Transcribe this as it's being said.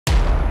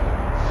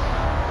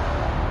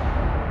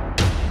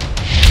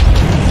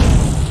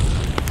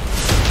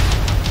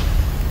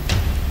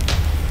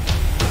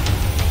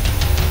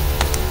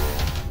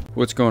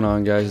What's going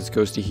on, guys? It's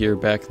Ghosty here,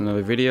 back with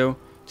another video.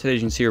 Today you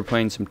can see we're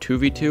playing some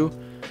 2v2.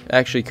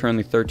 Actually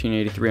currently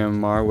 1383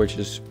 MMR, which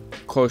is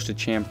close to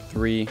Champ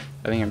 3.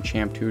 I think I'm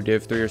Champ 2,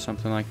 Div 3 or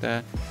something like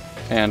that.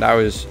 And I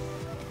was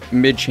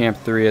mid-Champ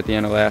 3 at the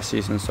end of last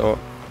season, so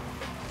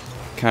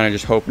kind of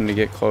just hoping to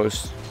get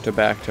close to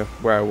back to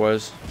where I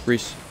was.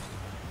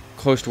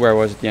 Close to where I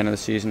was at the end of the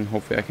season.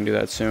 Hopefully I can do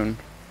that soon.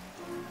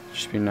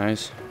 Just be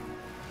nice.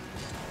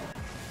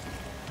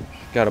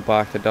 Got to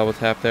block the double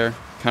tap there.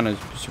 Kind of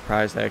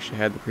surprised I actually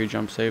had the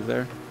pre-jump save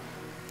there.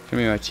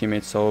 Gonna be my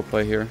teammate's solo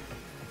play here.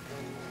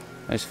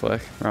 Nice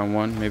flick. Round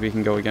one. Maybe he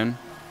can go again.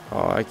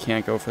 Oh, I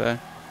can't go for that.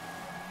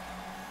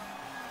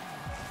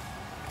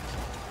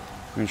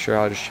 I'm sure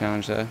I'll just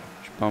challenge that.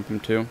 Just bump him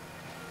too.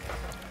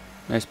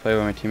 Nice play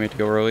by my teammate to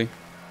go early.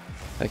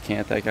 I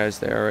can't. That guy's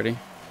there already.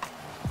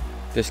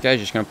 This guy's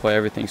just gonna play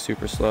everything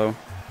super slow.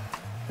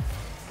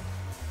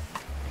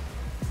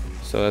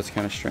 So that's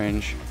kind of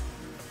strange.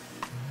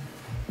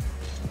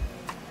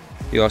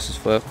 He lost his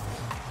flip.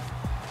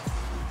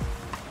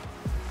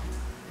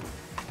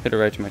 Hit it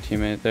right to my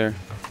teammate there.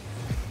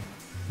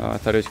 Oh, I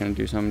thought he was going to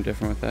do something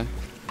different with that.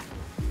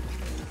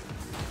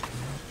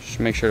 Just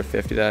make sure to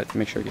 50 that,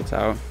 make sure it gets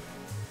out.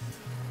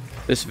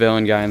 This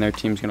villain guy in their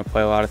team is going to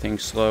play a lot of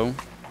things slow,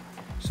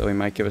 so he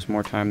might give us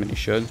more time than he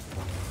should.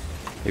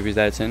 Maybe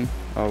that's in.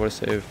 Oh, what a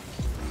save.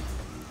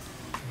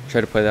 Try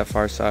to play that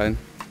far side.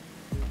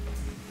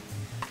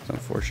 It's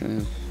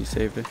unfortunate he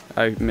saved it.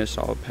 I missed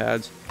all the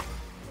pads.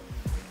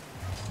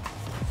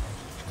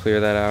 Clear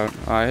that out.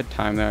 Oh, I had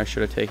time there. I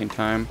should have taken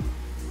time.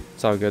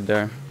 It's all good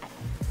there.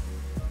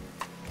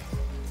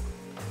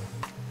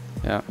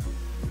 Yeah.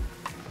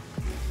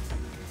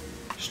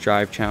 Just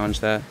drive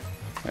challenge that.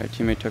 Alright,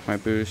 teammate took my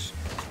boost.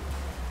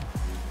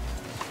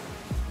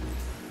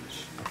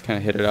 Kind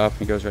of hit it up.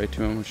 He goes right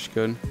to him, which is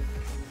good.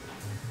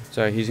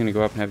 Sorry, he's going to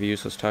go up and have a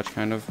useless touch,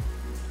 kind of.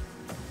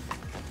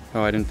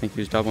 Oh, I didn't think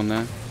he was doubling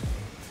that.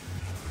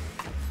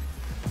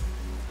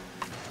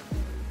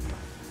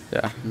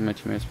 Yeah, my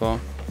teammate's ball.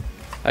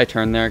 I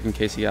turned there in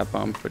case he got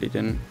bumped, but he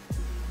didn't.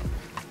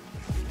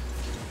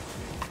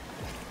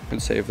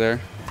 Good save there.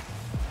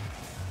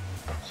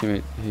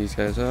 Teammate, these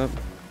guys up.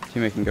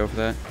 Teammate can go for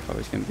that. Oh,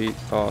 he's getting beat.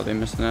 Oh, they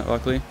missed the net,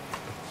 luckily.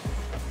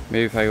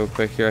 Maybe if I go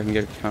quick here, I can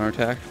get a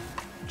counterattack.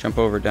 Jump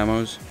over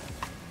demos.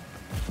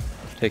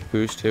 Take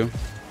boost, too.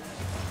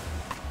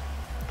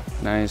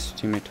 Nice.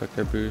 Teammate took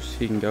their boost.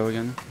 He can go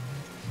again.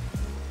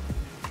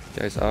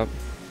 Guy's up.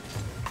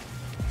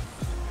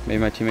 Maybe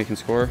my teammate can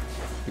score.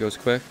 He goes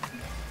quick.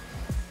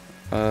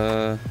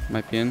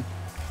 Might be in.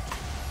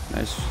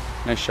 Nice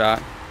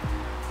shot.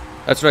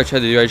 That's what I tried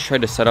to do. I just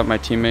tried to set up my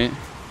teammate.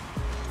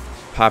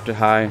 Popped it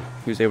high.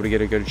 He was able to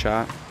get a good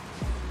shot.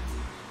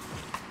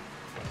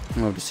 I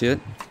love to see it.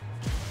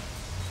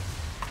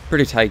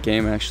 Pretty tight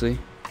game, actually.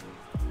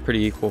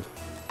 Pretty equal.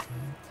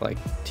 Like,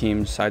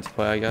 team sides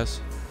play, I guess.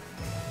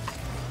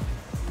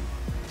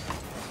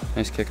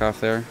 Nice kickoff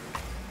there.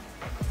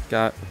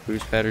 Got a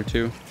boost pad or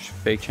two. Just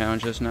fake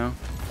challenge us now.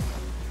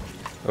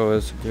 Oh, it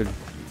was a good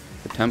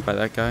attempt by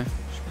that guy.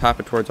 Just pop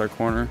it towards our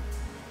corner.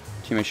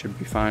 Teammate should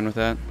be fine with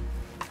that.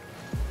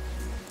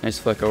 Nice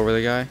flick over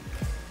the guy.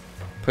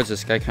 Puts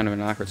this guy kind of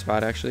in an awkward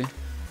spot, actually.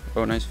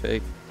 Oh, nice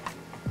fake.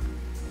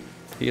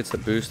 He gets the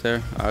boost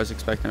there. I was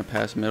expecting a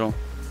pass middle.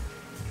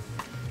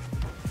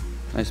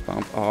 Nice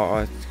bump. Oh,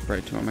 it's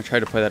right to him. I tried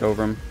to play that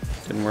over him.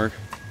 Didn't work.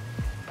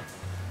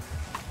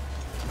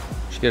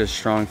 Should get a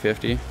strong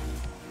 50.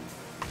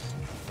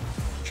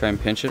 Try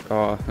and pinch it.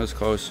 Oh, that was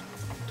close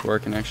to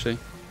working, actually.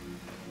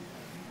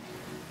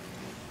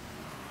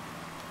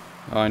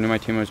 Oh, I knew my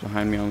teammate was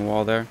behind me on the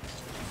wall there.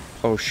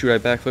 Oh shoot, I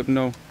backflip.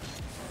 No.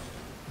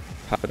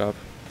 Pop it up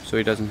so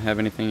he doesn't have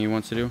anything he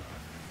wants to do.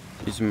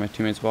 Using my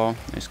teammate's ball.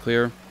 Nice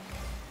clear.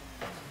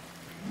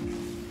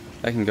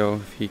 I can go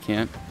if he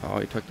can't. Oh,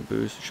 he took the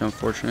boost. It's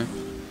unfortunate.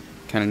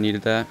 Kind of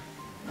needed that.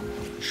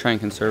 Just try and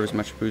conserve as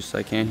much boost as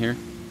I can here.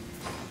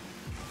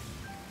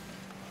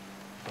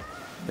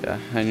 Yeah,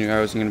 I knew I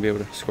wasn't going to be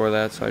able to score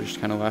that, so I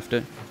just kind of left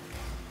it.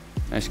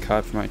 Nice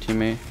cut for my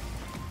teammate.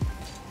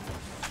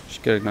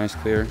 Just get a nice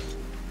clear.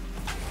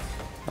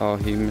 Oh,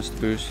 he missed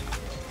the boost.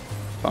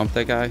 Bumped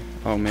that guy.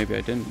 Oh, maybe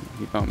I didn't.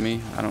 He bumped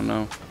me. I don't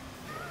know.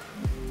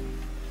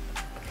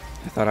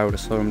 I thought I would have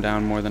slowed him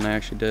down more than I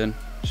actually did.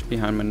 Just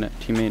behind my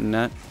teammate in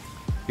net.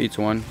 Beats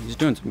one. He's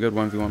doing some good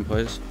 1v1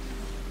 plays.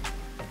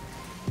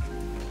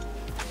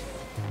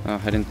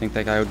 Oh, I didn't think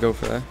that guy would go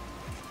for that.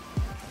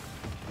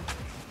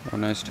 Oh,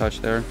 nice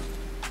touch there.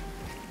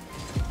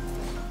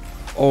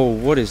 Oh,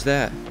 what is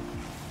that?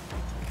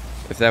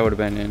 If that would have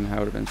been in, I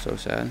would have been so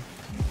sad.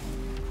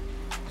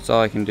 That's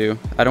all I can do.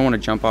 I don't want to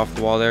jump off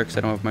the wall there because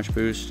I don't have much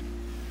boost.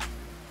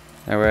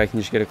 That way I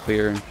can just get a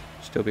clear and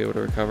still be able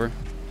to recover.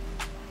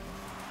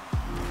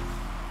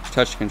 Just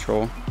touch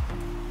control.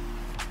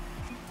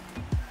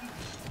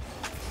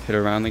 Hit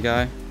around the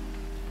guy.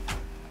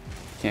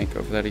 Can't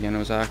go for that again. It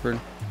was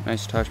awkward.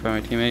 Nice touch by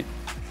my teammate.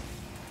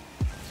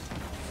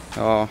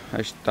 Oh, I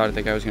just thought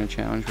that guy was going to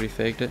challenge, but he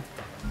faked it.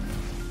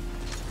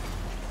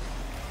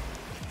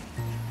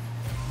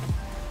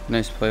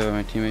 Nice play by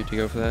my teammate to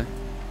go for that.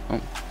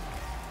 Oh.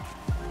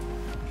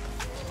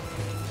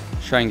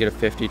 Try and get a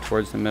 50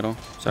 towards the middle.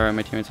 Sorry,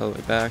 my teammate's all the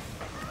way back.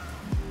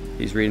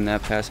 He's reading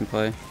that pass and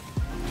play.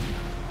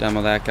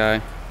 Demo that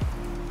guy.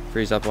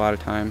 Frees up a lot of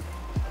time.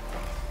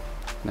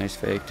 Nice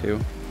fake too.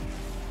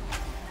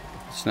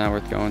 It's not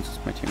worth going since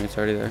my teammate's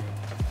already there.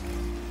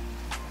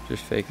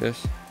 Just fake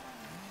this.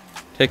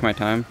 Take my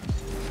time.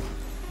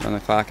 Run the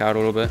clock out a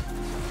little bit.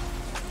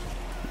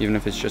 Even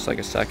if it's just like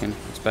a second.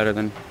 It's better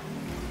than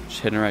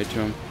just hitting right to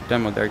him.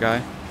 Demoed their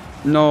guy.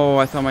 No,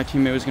 I thought my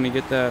teammate was going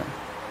to get that.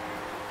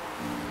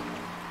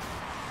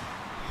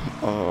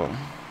 Oh.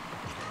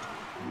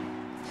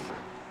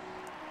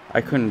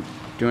 I couldn't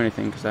do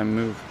anything because I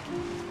moved.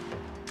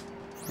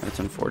 That's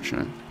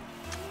unfortunate.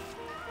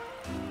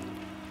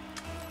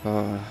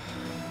 Thought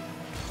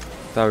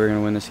we were going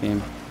to win this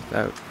game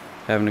without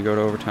having to go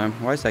to overtime.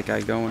 Why is that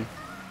guy going?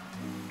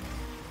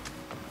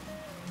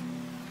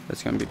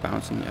 That's going to be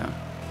bouncing, yeah.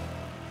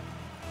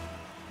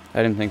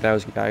 I didn't think that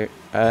was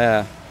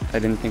I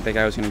didn't think that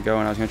guy was going to go,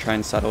 and I was going to try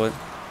and settle it.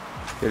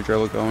 Get a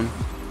dribble going.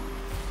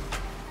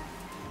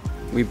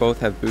 We both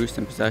have boost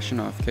and possession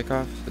off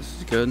kickoff. This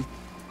is good.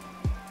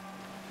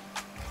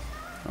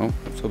 Oh,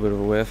 that's a little bit of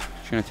a whiff.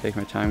 Just going to take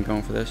my time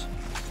going for this.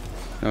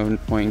 No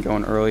point in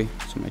going early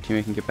so my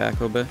teammate can get back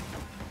a little bit.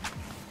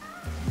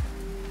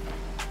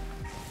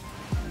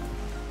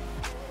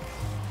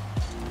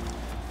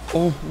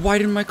 Oh, why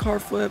didn't my car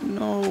flip?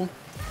 No.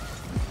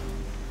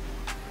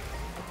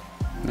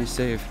 Nice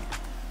save.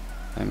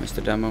 I missed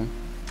the demo.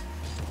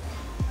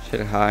 Just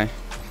hit it high.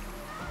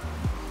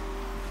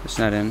 It's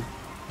not in.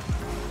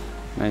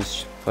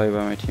 Nice play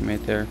by my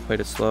teammate there.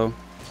 Played it slow.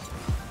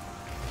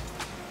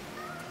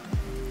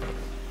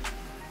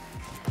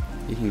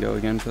 He can go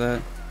again for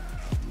that.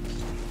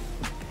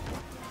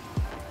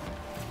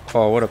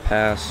 Oh, what a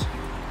pass.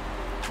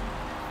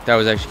 That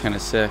was actually kind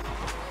of sick.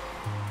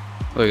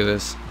 Look at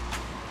this.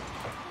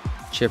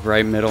 Chip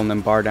right middle and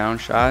then bar down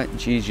shot.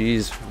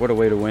 GG's. What a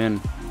way to win.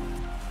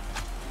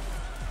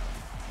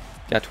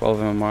 Got 12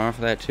 MMR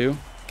for that too.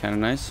 Kind of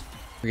nice.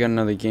 We got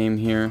another game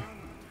here.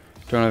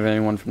 Don't have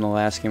anyone from the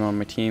last game on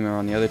my team or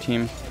on the other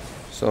team.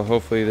 So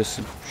hopefully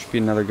this should be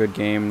another good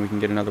game and we can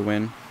get another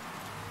win.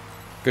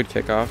 Good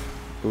kickoff.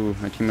 Ooh,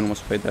 my team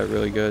almost played that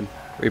really good.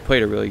 Or he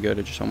played it really good.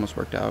 It just almost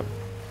worked out.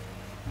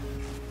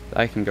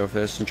 I can go for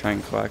this and try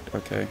and collect.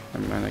 Okay,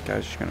 never mind. That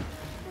guy's just going to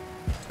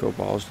go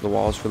balls to the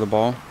walls for the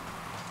ball.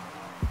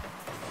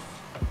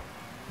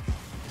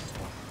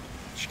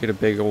 Just get a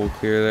big old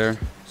clear there.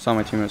 Saw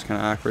my team was kind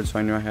of awkward, so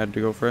I knew I had to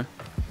go for it.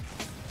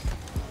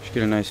 Just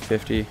get a nice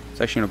 50.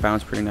 It's actually going to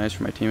bounce pretty nice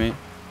for my teammate.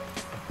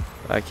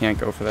 But I can't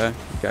go for that.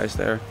 The guy's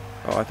there.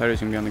 Oh, I thought he was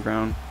going to be on the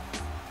ground.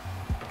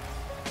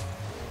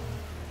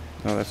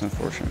 Oh, that's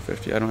unfortunate.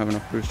 50. I don't have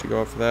enough boost to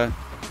go up for that.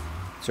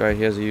 That's right,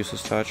 he has a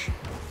useless touch.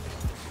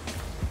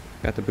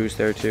 Got the boost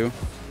there too.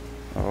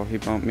 Oh, he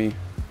bumped me.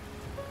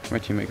 My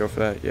teammate go for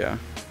that? Yeah.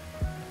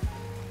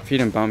 If he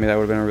didn't bump me, that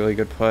would have been a really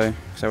good play,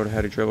 because I would have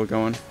had a dribble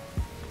going.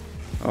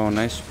 Oh,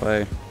 nice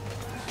play.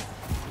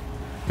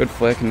 Good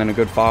flick and then a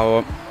good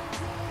follow-up.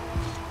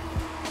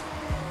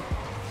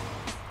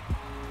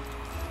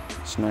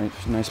 It's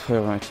nice play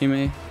by my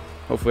teammate.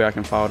 Hopefully I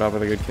can follow it up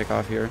with a good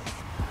kickoff here.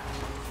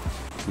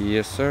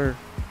 Yes, sir.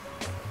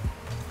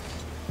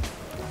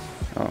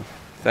 Oh,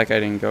 if that guy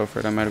didn't go for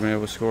it, I might have been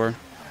able to score.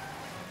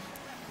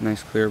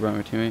 Nice clear by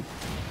my teammate.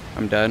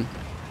 I'm dead.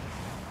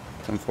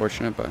 It's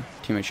unfortunate, but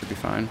teammate should be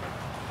fine.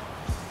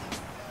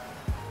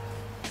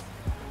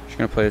 Just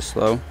gonna play it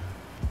slow.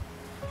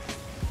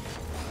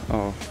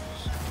 Oh,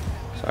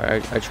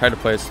 sorry. I tried to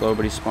play it slow,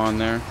 but he spawned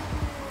there.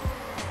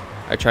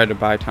 I tried to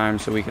buy time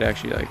so we could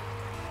actually like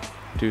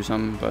do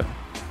something, but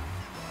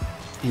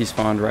he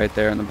spawned right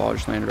there and the ball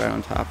just landed right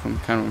on top of him.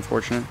 Kind of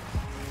unfortunate.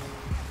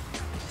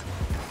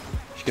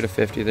 Should get a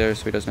 50 there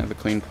so he doesn't have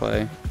a clean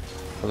play.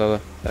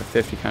 Although that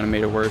 50 kind of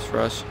made it worse for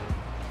us.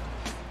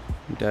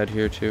 I'm dead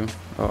here too.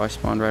 Oh, I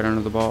spawned right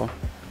under the ball.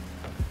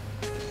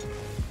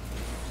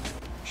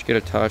 Should get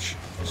a touch.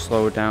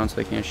 Slow it down so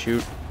they can't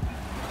shoot.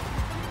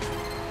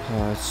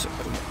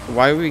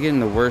 Why are we getting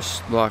the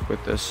worst luck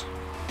with this?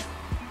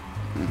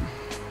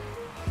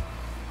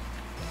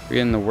 We're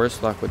getting the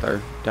worst luck with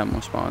our demo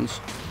spawns.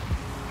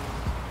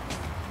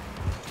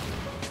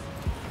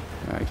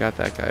 I got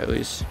that guy at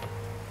least.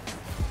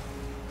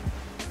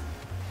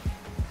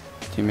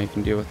 Teammate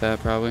can deal with that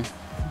probably.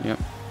 Yep.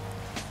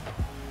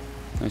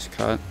 Nice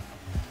cut.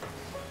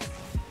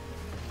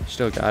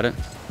 Still got it.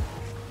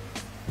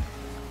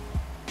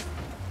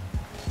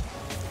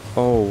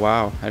 Oh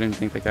wow, I didn't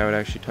think that guy would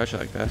actually touch it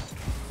like that.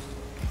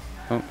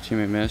 Oh,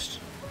 teammate missed.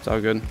 It's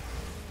all good.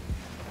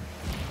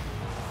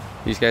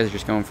 These guys are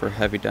just going for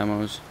heavy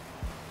demos.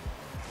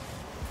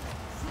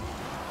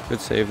 Good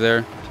save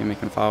there.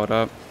 Teammate can follow it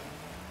up.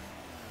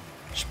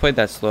 Just played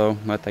that slow.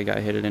 Let that guy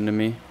hit it into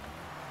me.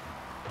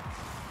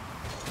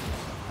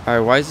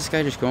 Alright, why is this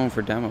guy just going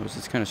for demos?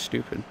 It's kind of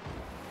stupid.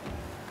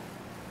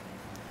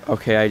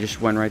 Okay, I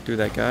just went right through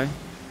that guy.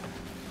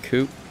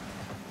 Coop.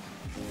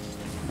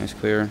 Nice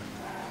clear.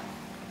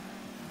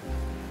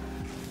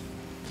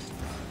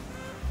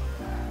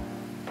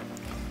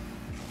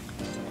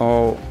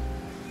 Oh.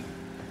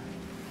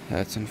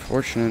 That's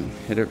unfortunate.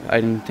 Hit it. I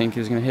didn't think he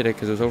was going to hit it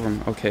because it was over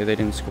him. Okay, they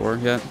didn't score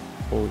yet.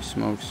 Holy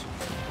smokes.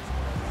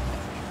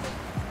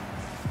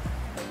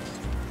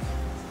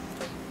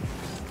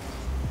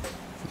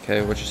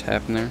 Okay, what just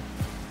happened there?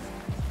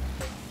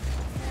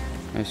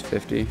 Nice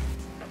 50.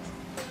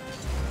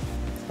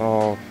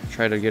 Oh,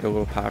 try to get a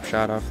little pop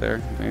shot off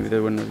there. Maybe they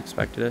wouldn't have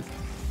expected it.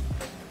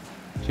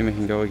 Teammate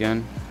can go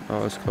again.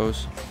 Oh, it's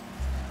close.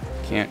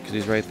 Can't because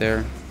he's right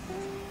there.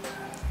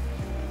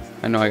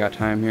 I know I got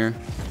time here.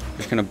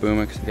 Just gonna boom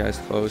it because the guy's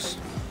close.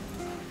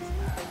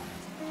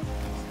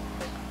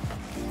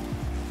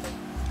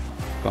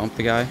 Bump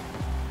the guy.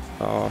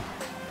 Oh.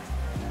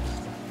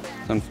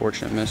 It's an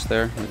unfortunate miss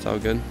there. It's all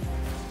good.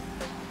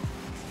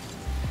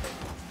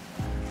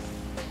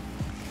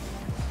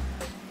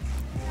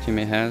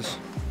 Teammate has.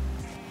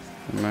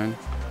 Never mind.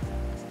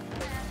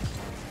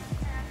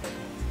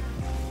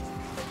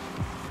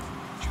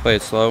 Just play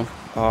it slow.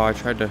 Oh, I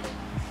tried to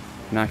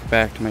knock it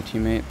back to my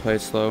teammate. Play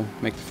it slow.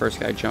 Make the first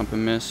guy jump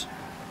and miss.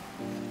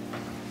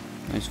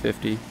 Nice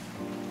 50.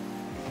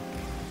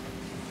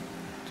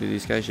 Dude,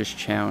 these guys just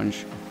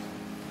challenge.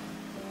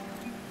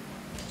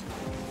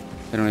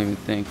 They don't even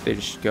think. They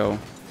just go.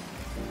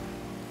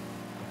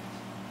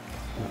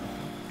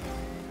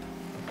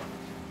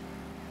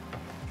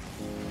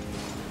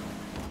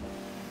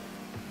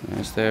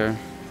 Nice there.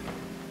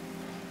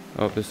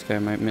 Oh, this guy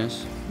might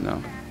miss.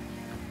 No.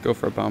 Go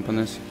for a bump on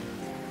this.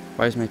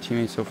 Why is my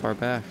teammate so far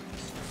back?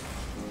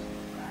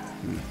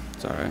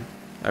 It's alright.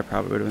 I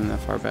probably would have been that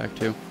far back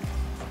too.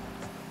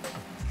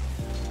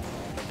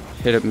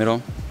 Hit it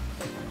middle.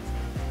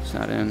 It's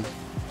not in.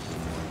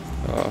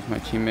 Oh, if my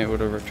teammate would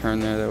have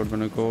returned there, that would have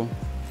been a goal.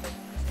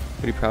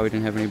 But he probably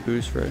didn't have any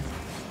boost for it.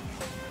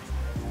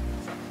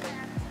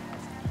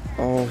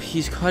 Oh,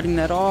 he's cutting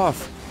that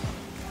off.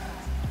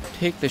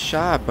 Take the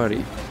shot,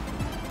 buddy.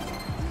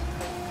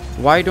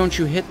 Why don't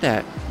you hit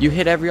that? You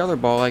hit every other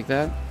ball like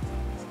that.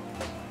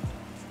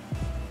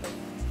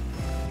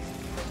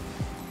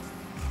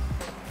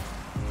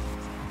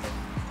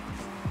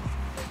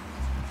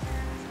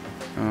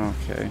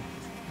 Okay.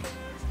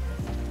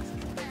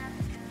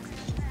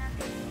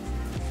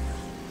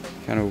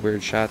 Kind of a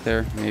weird shot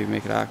there. Maybe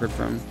make it awkward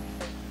for him.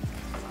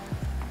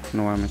 I don't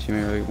know why my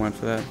teammate really went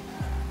for that.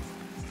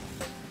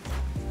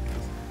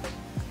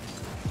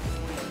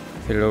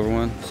 Hit it over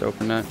one. It's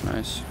open net.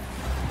 Nice.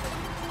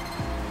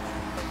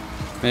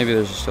 Maybe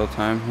there's still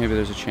time. Maybe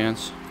there's a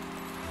chance.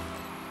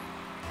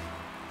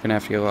 Gonna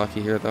have to get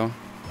lucky here though.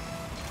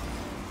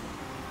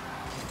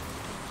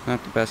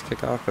 Not the best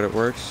kickoff, but it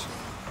works.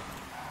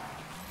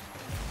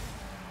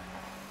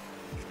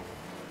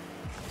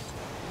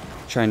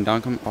 Try and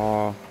dunk him.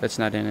 Oh, that's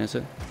not in, is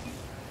it?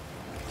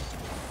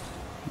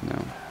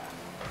 No.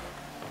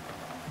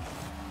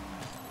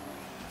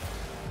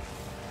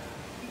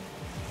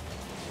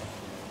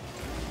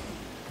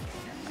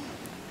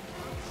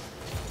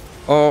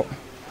 Oh.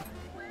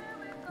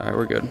 Alright,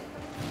 we're good.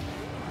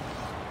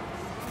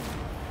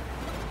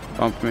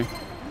 Bumped me.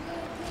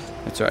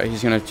 That's alright.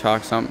 He's gonna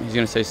talk something. He's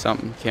gonna say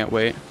something. Can't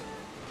wait.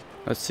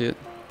 Let's see it.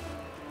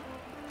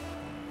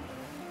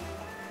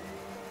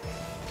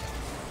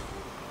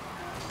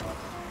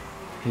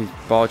 He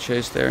ball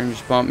chased there and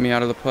just bumped me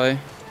out of the play.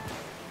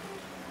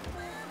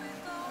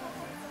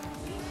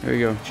 There we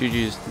go.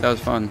 GG's. That was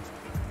fun.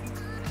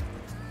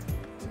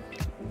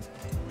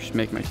 Just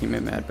make my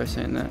teammate mad by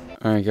saying that.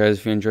 Alright guys,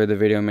 if you enjoyed the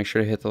video, make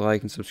sure to hit the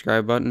like and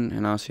subscribe button,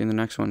 and I'll see you in the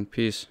next one.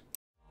 Peace.